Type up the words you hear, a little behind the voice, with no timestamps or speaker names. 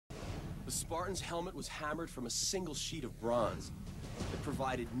The Spartan's helmet was hammered from a single sheet of bronze. It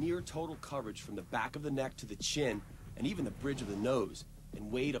provided near total coverage from the back of the neck to the chin, and even the bridge of the nose, and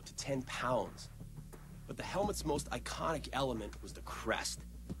weighed up to 10 pounds. But the helmet's most iconic element was the crest.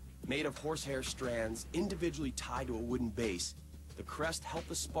 Made of horsehair strands, individually tied to a wooden base, the crest helped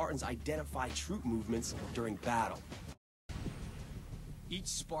the Spartans identify troop movements during battle. Each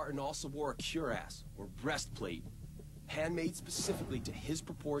Spartan also wore a cuirass, or breastplate, handmade specifically to his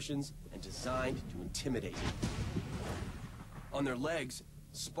proportions and designed to intimidate. On their legs,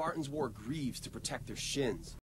 Spartans wore greaves to protect their shins.